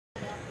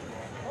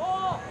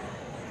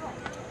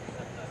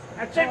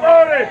That's it,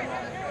 Rory.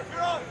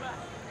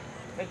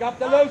 Pick up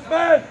the loose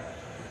man.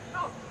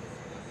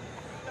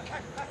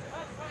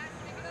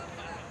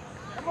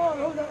 Come on,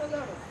 hold on, hold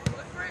on.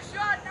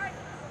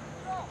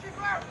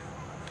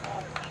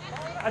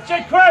 That's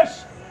it,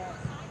 Chris.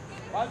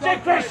 That's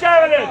it, Chris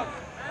Sheridan.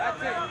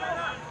 That's it.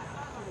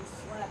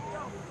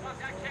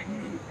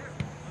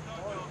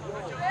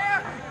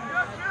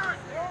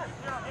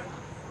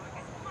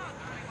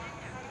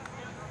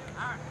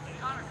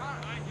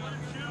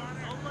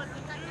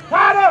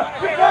 Connor,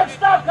 you can't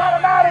stop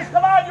Connor Matters.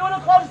 Come on, you're the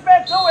closest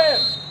man to him.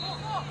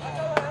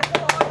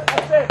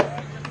 That's it.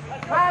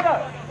 Connor,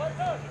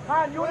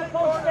 you're the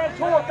closest man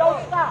to him.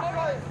 Don't stop.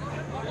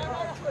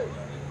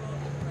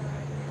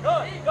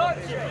 Good.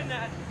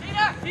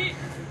 Peter.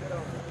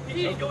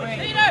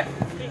 Peter.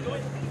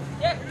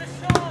 Yeah, good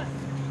shot.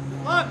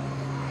 Look.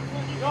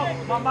 Go,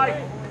 come on,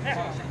 Mike. Come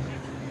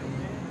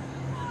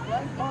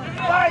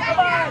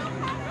on.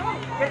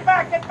 Get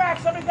back.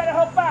 Somebody's got to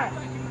help back.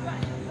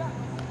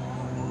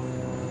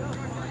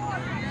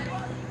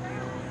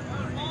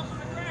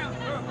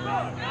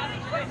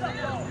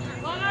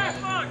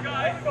 Come on,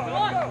 guys. Come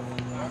on.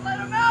 Don't let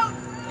him out.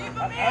 Keep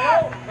him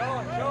here.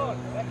 Sean,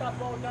 let that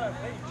ball down.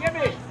 Hey,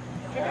 Jimmy,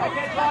 I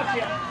can't talk to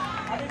you.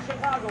 I'm in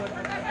Chicago.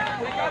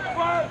 Pick up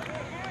one.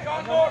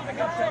 John Moore, pick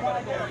up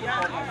somebody there.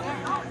 Yeah.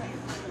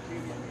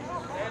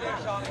 Stay there,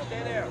 Sean.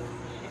 Stay there.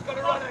 He's going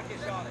to run at you,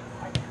 Sean.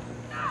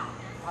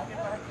 I'll get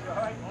back to you, all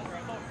right?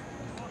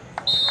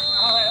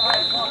 All right.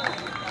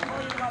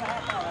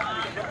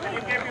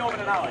 You gave me over an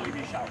hour. I'll give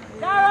you a shout.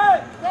 Darren,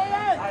 stay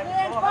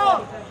in, full.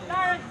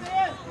 Darren, stay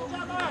in. Good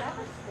job, Mark.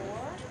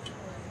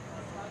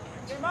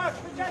 Okay, Mark,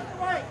 switch out the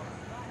way.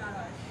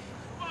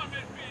 Come on,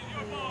 midfield.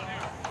 Your ball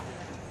here.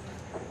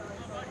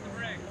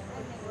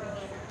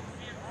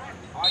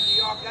 All right, New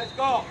York, let's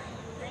go.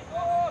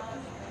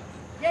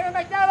 Give him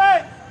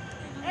McDonald.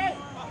 Hey,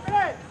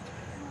 finish.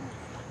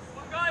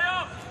 One guy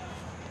up.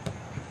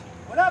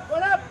 One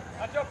up.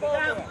 That's your ball.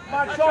 Come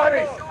on,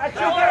 Shorty. That's you.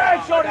 Get in,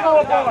 Shorty,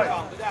 lower boy.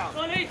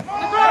 Sonny.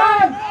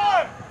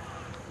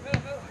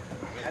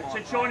 That's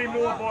it, Shorty,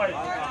 more boy.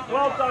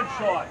 Well done,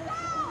 Short.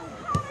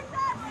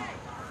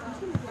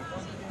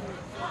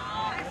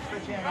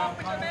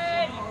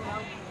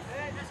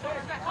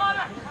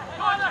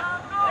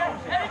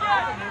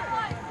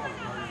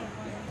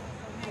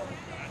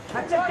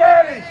 That's it,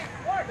 Gary.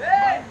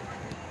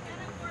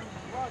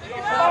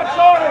 Come on,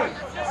 Shorty.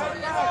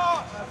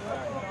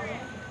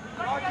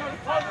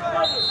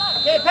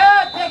 Okay,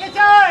 Pat, take your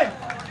time.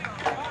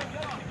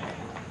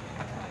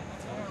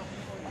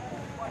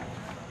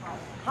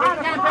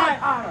 Connor, come on,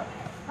 Connor.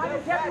 Connor,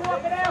 you can't be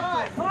walking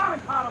after it. Come on,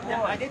 Connor, boy.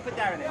 Yeah, I did put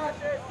Darren in.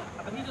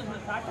 But he doesn't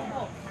attack the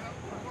ball.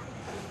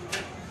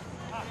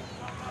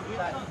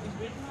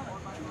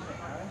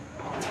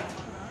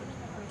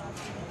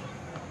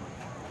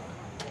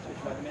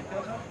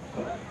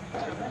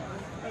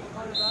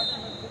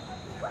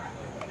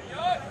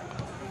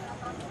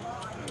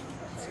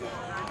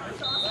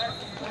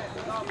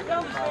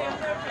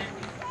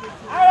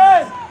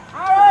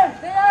 Aaron,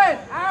 stay in.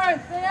 Aaron,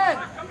 stay in.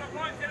 Couple of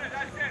points in it.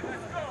 That's it.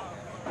 Let's go.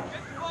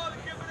 Get the ball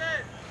and keep it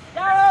in.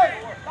 Darren,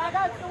 back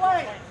out the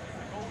way.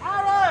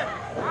 Aaron,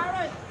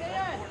 stay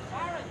in.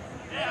 Aaron.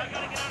 Yeah, I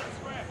gotta get out of the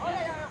square. Oh,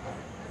 yeah.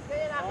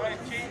 Stay in. All right,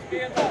 Cheese, be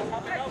involved.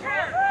 Help it out.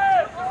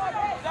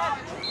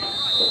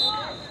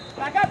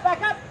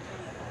 Back up.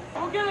 Go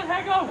get it,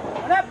 Hego.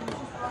 One up.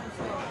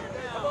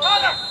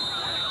 Connor.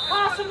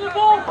 Pass him the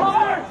ball,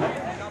 Connor.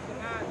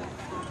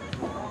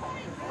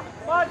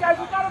 Come on, guys,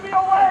 we gotta be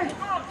away.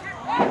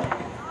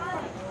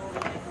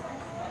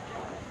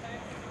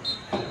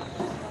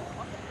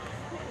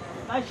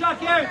 Nice shot,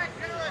 Gary.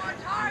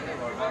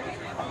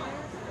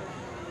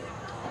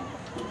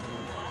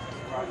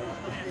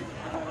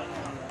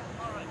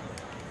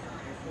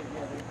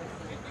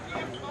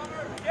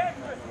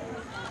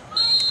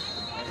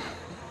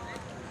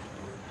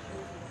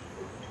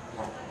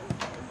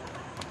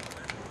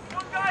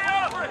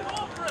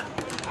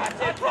 That's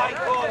it, right,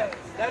 Paul.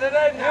 Let it in.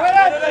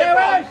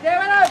 Stay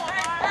with us.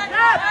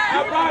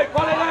 All right,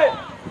 put it in.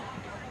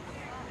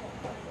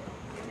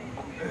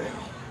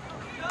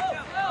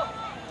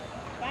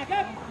 Back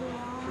up.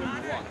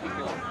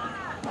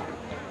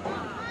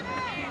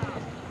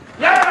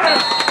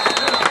 Yes!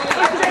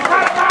 That's it,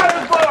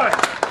 Connor, boy.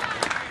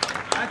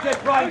 That's it,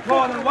 right,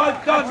 Corner. Well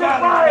done, That's it,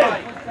 Ryan.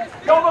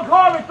 Joe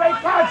McCormick, big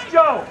catch,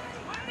 Joe.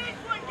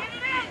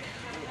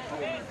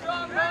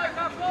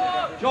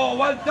 Joe,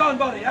 well done,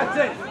 buddy. That's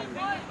it.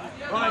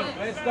 Right,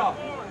 let's stop.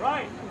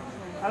 Right.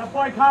 And a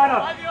point,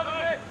 Connor.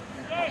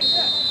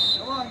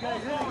 Come on,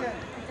 guys, in again.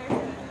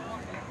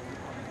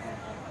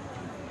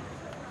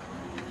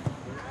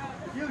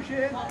 You,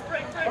 Shane.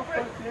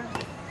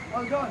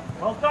 Well done.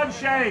 Well done,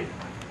 Shane.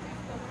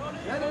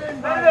 Let it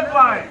in, Let it in,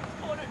 Brian.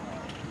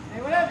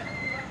 Stay with him.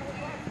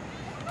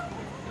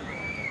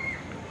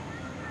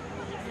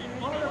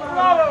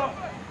 Bravo.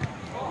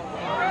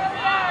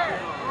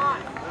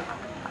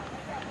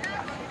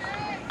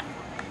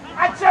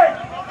 That's it.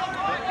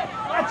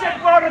 That's it,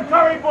 Gordon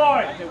Curry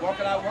boy. Walk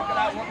it out, work it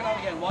out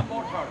again. One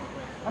more turn.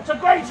 That's a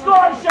great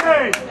score,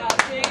 Shane!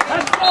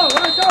 Let's go,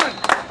 well done!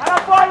 And a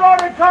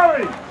 5-order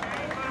curry!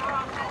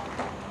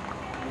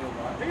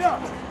 Here.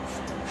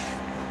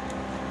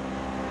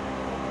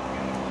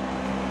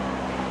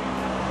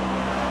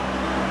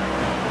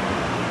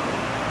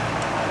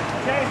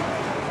 Okay.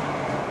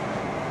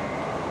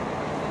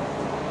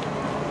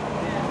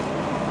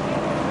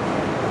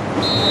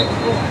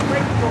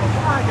 Great score,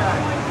 come on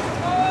guys!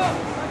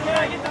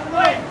 Okay, get the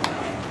way.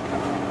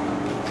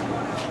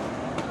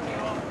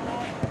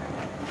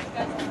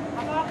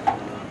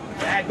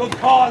 Yeah, good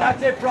call.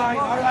 That's it, Brian.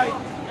 All right.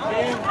 Move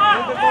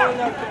the ball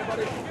out there,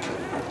 buddy.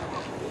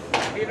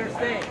 Peter,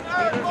 stay. Peter,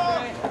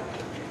 stay.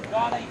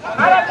 Johnny.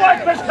 And a point,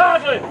 Chris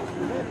Conlon!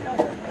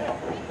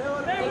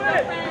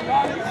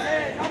 Johnny,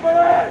 stay. Number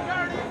 8.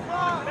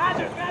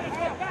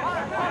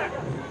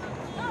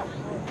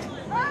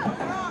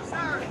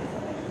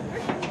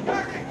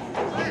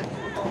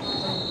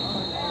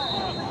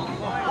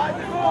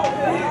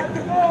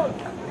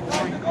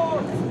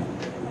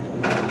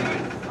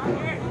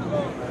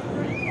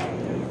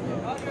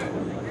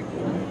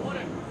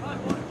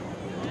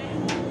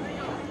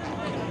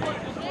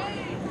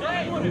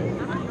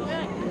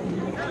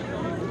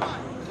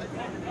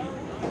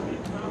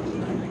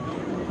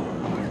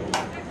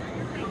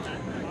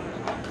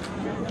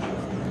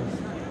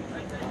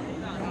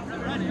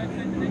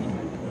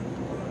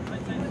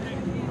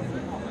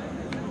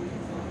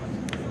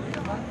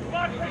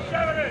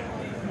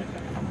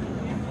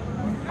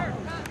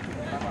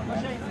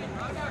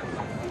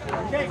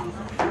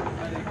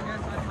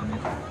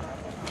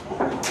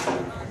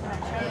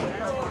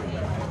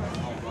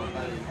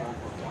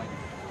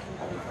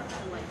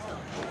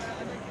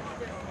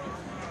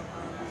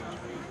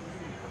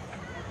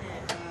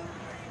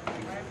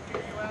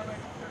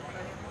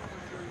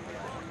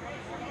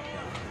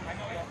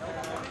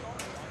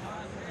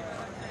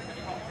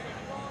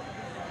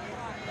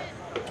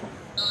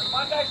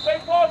 Stay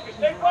focused,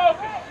 stay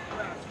focused!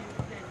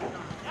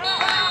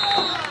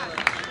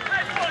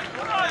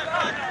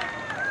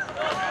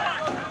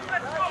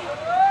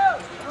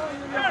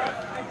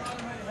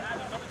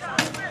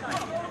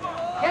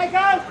 Okay,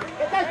 guys,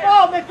 get that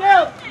ball,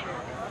 midfield.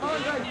 Come on,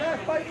 guys,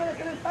 last 5 minutes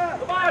in this half.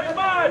 Come on, come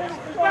on!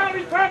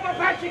 Boundary's purple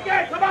patch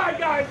again! Come on,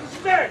 guys, this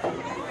is it!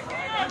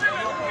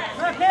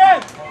 Back in.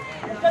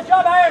 Good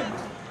job, Aaron.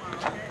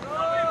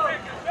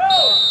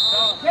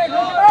 Okay, who's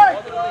your back?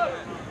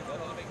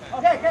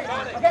 Okay.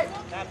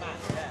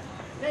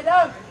 Stay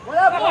down. One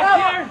up.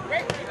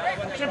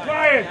 That's it,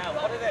 Brian!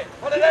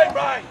 Put it in,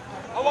 Brian.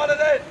 I want it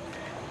in.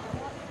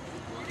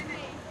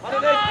 Put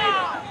it in,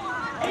 Peter.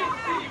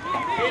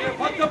 Peter,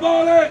 put the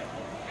ball in.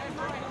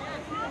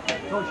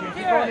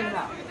 Keep going in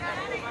now.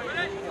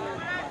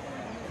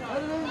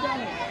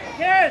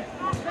 Kieran,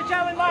 good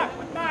job with Mark.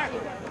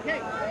 Okay.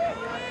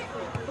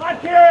 Come on,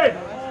 Kieran!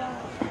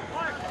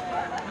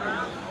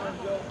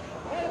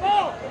 Hey, the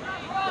ball.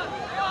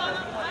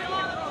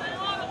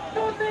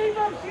 Don't leave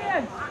him,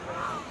 Kieran.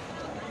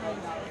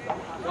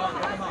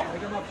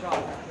 Pick him up,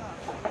 Sean.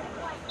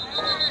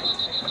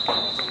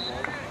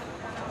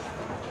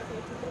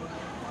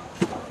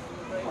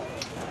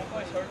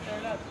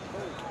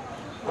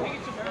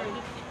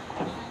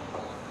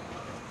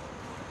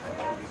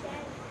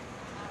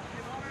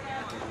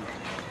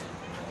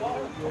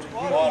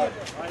 Water.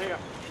 Right here.